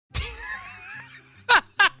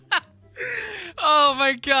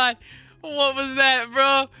my god. What was that,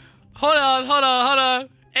 bro? Hold on.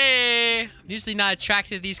 Hey, I'm usually not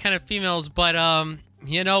attracted to these kind of females, but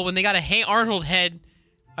you know, when they got a Hey Arnold head,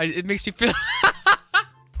 it makes me feel.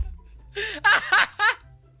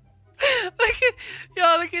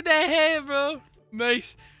 Look at that head, bro.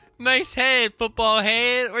 Nice head, football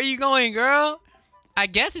head. Where you going, girl? I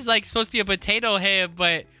guess it's like supposed to be a potato head,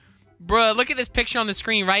 but bro, look at this picture on the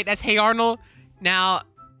screen, right? That's Hey Arnold. Now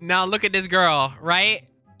look at this girl, right?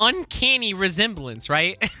 Uncanny resemblance,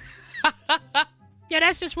 right? Yeah,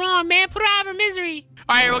 that's just wrong, man. Put her out of her misery.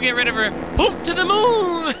 All right, we'll get rid of her. Poop to the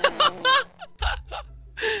moon.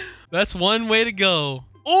 That's one way to go.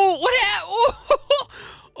 Oh, what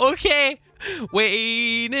happened? Okay.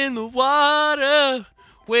 Wade in the water.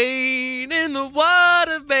 Wade in the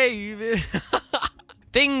water, baby.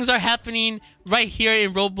 Things are happening right here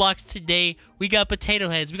in Roblox today. We got potato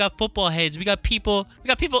heads. We got football heads. We got people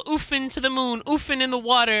oofing to the moon, oofing in the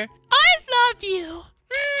water. I love you.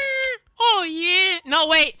 Oh, yeah. No,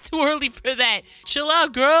 wait. Too early for that. Chill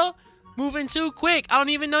out, girl. Moving too quick. I don't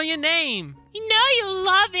even know your name. You know you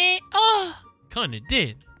love it. Oh. Kinda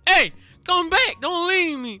did. Hey, come back. Don't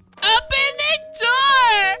leave me. Open the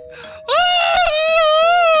door.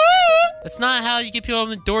 That's not how you get people on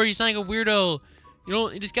the door. You sound like a weirdo.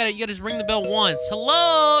 You gotta just ring the bell once.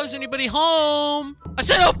 Hello? Is anybody home? I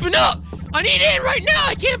said open up. I need in right now.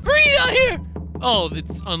 I can't breathe out here. Oh,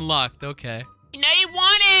 it's unlocked. Okay. You know you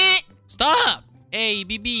want it. Stop! Hey,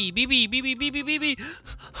 BB.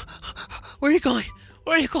 Where are you going?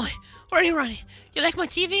 Where are you going? Where are you running? You like my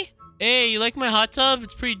TV? Hey, you like my hot tub?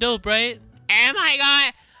 It's pretty dope, right? Oh my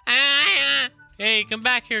god! Hey, come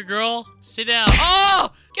back here, girl. Sit down.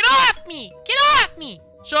 Oh! Get off me! Get off me!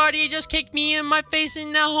 Shorty just kicked me in my face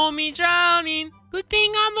and now homie drowning. Good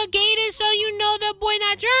thing I'm a gator, so you know the boy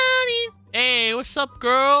not drowning. Hey, what's up,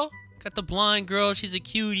 girl? Got the blonde girl. She's a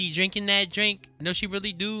cutie drinking that drink. I know she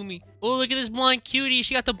really do me. Oh, look at this blonde cutie.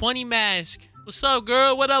 She got the bunny mask. What's up,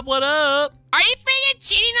 girl? What up? What up? Are you freaking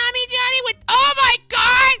cheating on me, Johnny? Oh my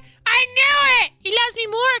god! I knew it! He loves me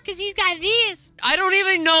more because he's got this. I don't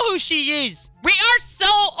even know who she is. We are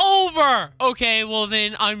so over. Okay, well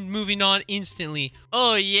then I'm moving on instantly.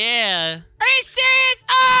 Oh yeah. Are you serious?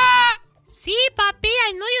 Ah! See, Papi,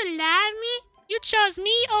 I know you love me. You chose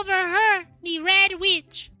me over her, the red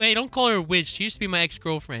witch. Wait, don't call her a witch. She used to be my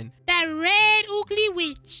ex-girlfriend. That red ugly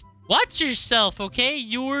witch. Watch yourself, okay?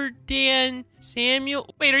 You're Dan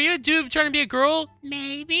Samuel. Wait, are you a dude trying to be a girl?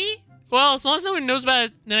 Maybe. Well, as long as no one knows about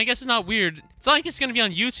it, then I guess it's not weird. It's not like it's gonna be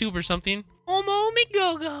on YouTube or something. Omo me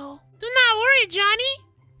go-go. Do not worry, Johnny.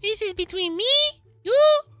 This is between me,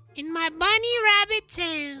 you, and my bunny rabbit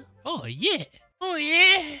tail. Oh, yeah. Oh,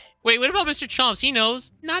 yeah. Wait, what about Mr. Chomps? He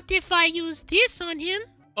knows. Not if I use this on him.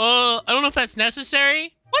 I don't know if that's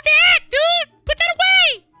necessary. What the heck, dude? Put that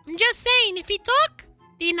away. I'm just saying, if he talk,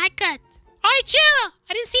 then I cut. All right, chill.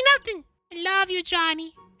 I didn't see nothing. I love you,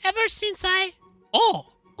 Johnny. Ever since Oh.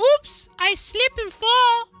 Oops, I slip and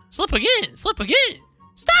fall. Slip again. Slip again.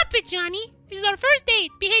 Stop it, Johnny. This is our first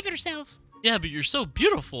date. Behave yourself. Yeah, but you're so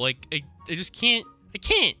beautiful. Like, I just can't. I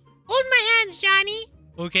can't. Hold my hands, Johnny.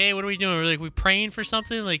 Okay, what are we doing? We praying for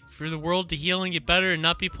something? Like, for the world to heal and get better and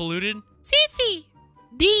not be polluted? C.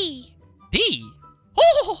 D. B?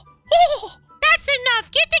 Oh! That's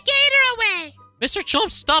enough! Get the gator away! Mr.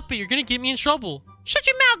 Chomp, stop it! You're gonna get me in trouble. Shut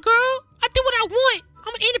your mouth, girl! I do what I want!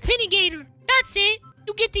 I'm an independent gator. That's it!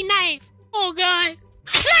 You get the knife. Oh, God.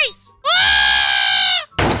 Slice! Ah!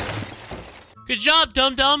 Good job,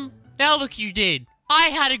 dum-dum. Now look what you did. I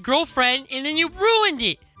had a girlfriend, and then you ruined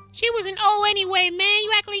it. She was an O anyway, man.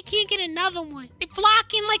 You act like you can't get another one. They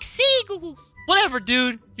flock in like seagulls. Whatever,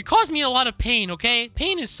 dude. You caused me a lot of pain, okay?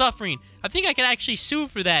 Pain is suffering. I think I could actually sue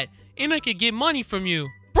for that. And I could get money from you.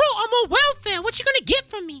 Bro, I'm on welfare. What you gonna get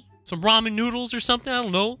from me? Some ramen noodles or something? I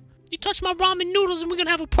don't know. You touch my ramen noodles and we're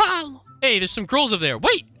gonna have a problem. Hey, there's some girls over there.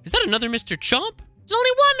 Wait, is that another Mr. Chomp? There's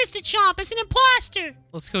only one Mr. Chomp. It's an imposter.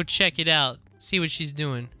 Let's go check it out. See what she's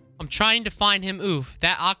doing. I'm trying to find him. Oof,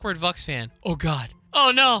 that awkward Vux fan. Oh, God.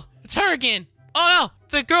 Oh, no. It's her again. Oh, no.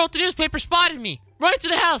 The girl at the newspaper spotted me. Run into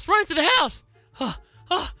the house. Run into the house.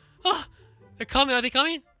 They're coming. Are they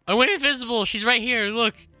coming? I went invisible. She's right here.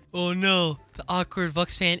 Look. Oh, no. The awkward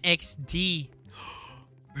Vux fan XD.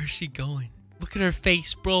 Where's she going? Look at her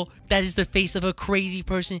face, bro. That is the face of a crazy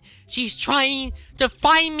person. She's trying to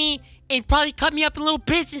find me and probably cut me up in little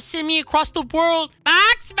bits and send me across the world.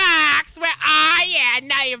 VuxVux, where are you?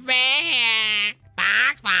 Now you're right here.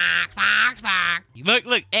 VuxVux.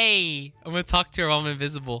 Look, hey. I'm gonna talk to her while I'm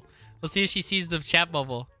invisible. Let's see if she sees the chat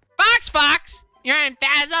bubble. VuxVux, you're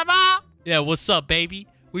invisible? Yeah, what's up, baby?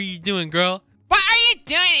 What are you doing, girl? What are you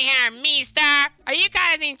doing here, mister? Are you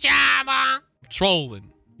causing trouble?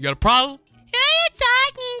 Trolling. You got a problem? Who are you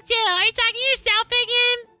talking to? Are you talking to yourself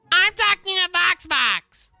again? I'm talking to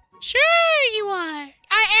VuxVux. Sure you are.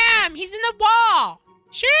 I am. He's in the wall.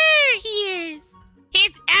 Sure he is.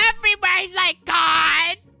 He's everywhere. He's like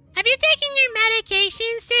God. Have you taken your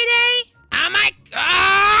medications today? Oh my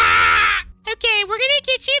God. Okay, we're gonna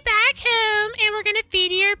get you back home and we're gonna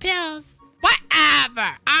feed you your pills.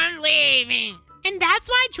 Whatever. I'm leaving. And that's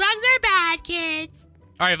why drugs are bad, kids.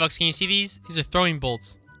 All right, Vux, can you see these? These are throwing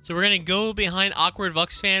bolts. So we're gonna go behind awkward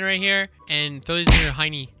Vux fan right here and throw these in your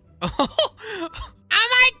hiney. Oh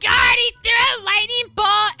my God, he threw a lightning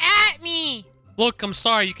bolt at me. Look, I'm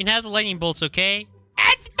sorry. You can have the lightning bolts, okay?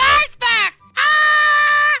 It's VuxVux.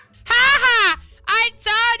 Ah! Ha ha! I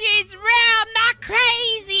told you it's real. I'm not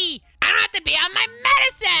crazy. I don't have to be on my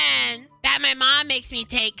medicine that my mom makes me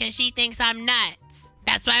take because she thinks I'm nuts.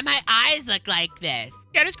 That's why my eyes look like this.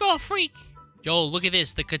 Yeah, just go a freak. Yo, look at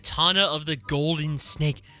this. The katana of the golden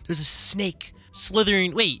snake. There's a snake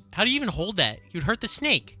slithering. Wait, how do you even hold that? You'd hurt the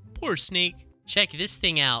snake. Poor snake. Check this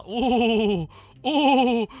thing out. Ooh,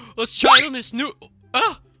 ooh. Let's try it on this new...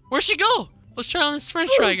 Oh, where'd she go? Let's try it on this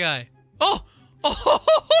French fry guy. Oh, oh.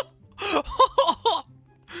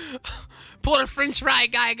 Poor French fry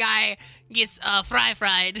guy gets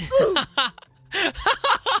fried.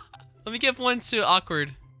 Let me give one to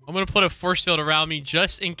awkward. I'm gonna put a force field around me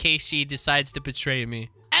just in case she decides to betray me.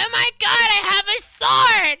 Oh my God, I have a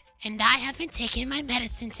sword! And I haven't taken my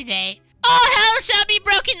medicine today. All hell shall be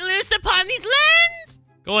broken loose upon these lands!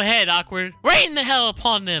 Go ahead, awkward. Rain the hell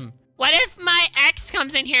upon them. What if my ex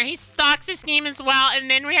comes in here? He stalks this game as well, and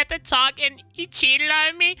then we have to talk, and he cheated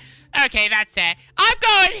on me? Okay, that's it. I'm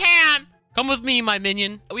going ham! Come with me, my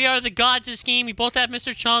minion. We are the gods of this game. We both have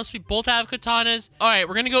Mr. Chomps. We both have katanas. All right,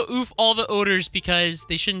 we're gonna go oof all the odors because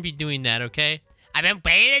they shouldn't be doing that, okay? I've been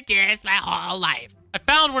waiting to do this my whole life. I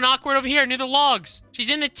found one awkward over here near the logs. She's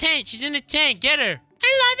in the tent. She's in the tent. Get her.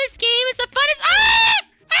 I love this game. It's the funnest. Ah!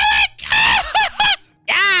 Oh my God!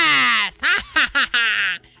 Yes!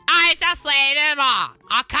 I shall slay them all.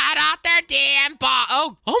 I'll cut out their damn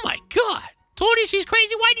ball. Oh my God. Told you she's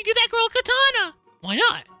crazy. Why'd you give that girl a katana? Why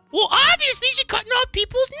not? Well, obviously she's cutting off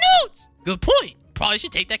people's notes. Good point. Probably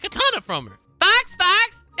should take that katana from her.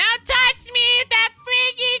 VuxVux, now touch me with that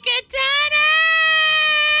freaky katana.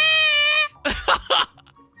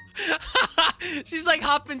 She's like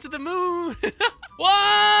hopping to the moon. Whoa!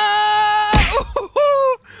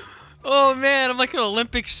 Oh man, I'm like an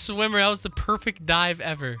Olympic swimmer. That was the perfect dive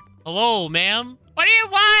ever. Hello, ma'am. What do you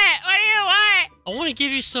want? What do you want? I want to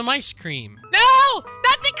give you some ice cream. No,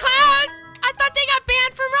 not the clowns. I thought they got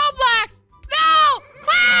banned from Roblox. No,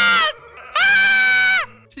 clowns! Ah!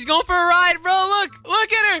 She's going for a ride, bro.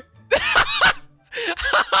 Look at her.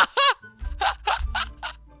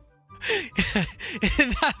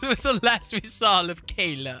 And that was the last we saw of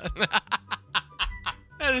Kayla.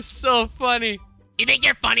 That is so funny. You think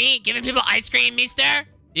you're funny giving people ice cream, mister?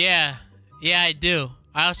 Yeah, I do.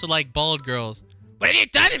 I also like bald girls. What have you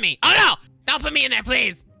done to me? Oh no! Don't put me in there,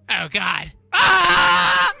 please. Oh God.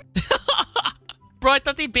 Ah! Bro, I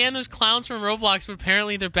thought they banned those clowns from Roblox, but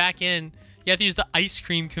apparently they're back in. You have to use the ice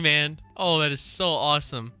cream command. Oh, that is so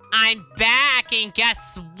awesome. I'm back, and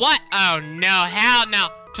guess what? Oh no, hell no.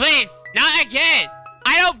 Please, not again.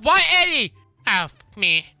 I don't want any. Oh, fuck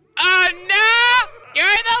me. Oh no! You're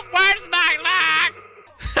the worst, VuxVux!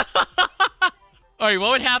 Alright,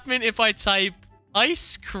 what would happen if I type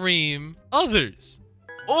ice cream others?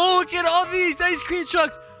 Oh, look at all these ice cream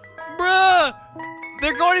trucks! Bruh!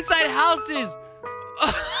 They're going inside houses!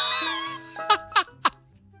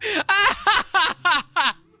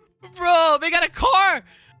 Bro, they got a car!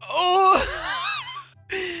 Oh!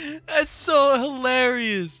 That's so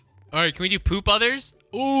hilarious. Alright, can we do poop others?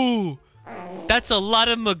 Ooh! That's a lot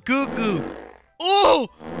of magugu! Oh!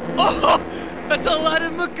 Oh! That's a lot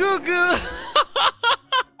of magugu!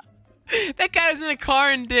 That guy was in a car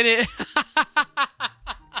and did it.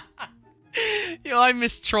 Yo, I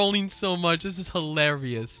miss trolling so much. This is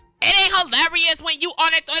hilarious. It ain't hilarious when you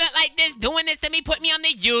on a toilet like this doing this to me. Put me on the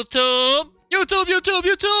YouTube.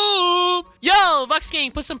 YouTube! Yo, Vux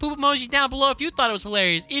Gang, put some poop emojis down below if you thought it was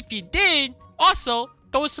hilarious. If you did, also,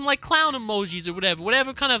 throw us some, like, clown emojis or whatever.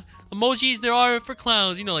 Whatever kind of emojis there are for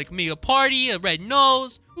clowns. You know, like me, a party, a red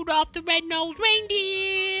nose. Rudolph the red-nosed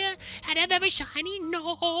reindeer had a very shiny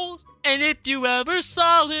nose. And if you ever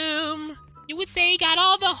saw him, you would say he got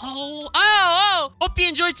all the holes. Oh! Hope you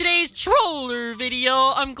enjoyed today's troller video.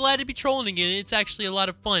 I'm glad to be trolling again. It's actually a lot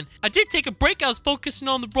of fun. I did take a break. I was focusing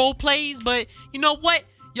on the role plays, but you know what?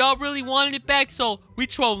 Y'all really wanted it back, so we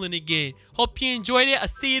trolling again. Hope you enjoyed it. I'll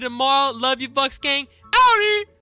see you tomorrow. Love you, Vux Gang. Howdy.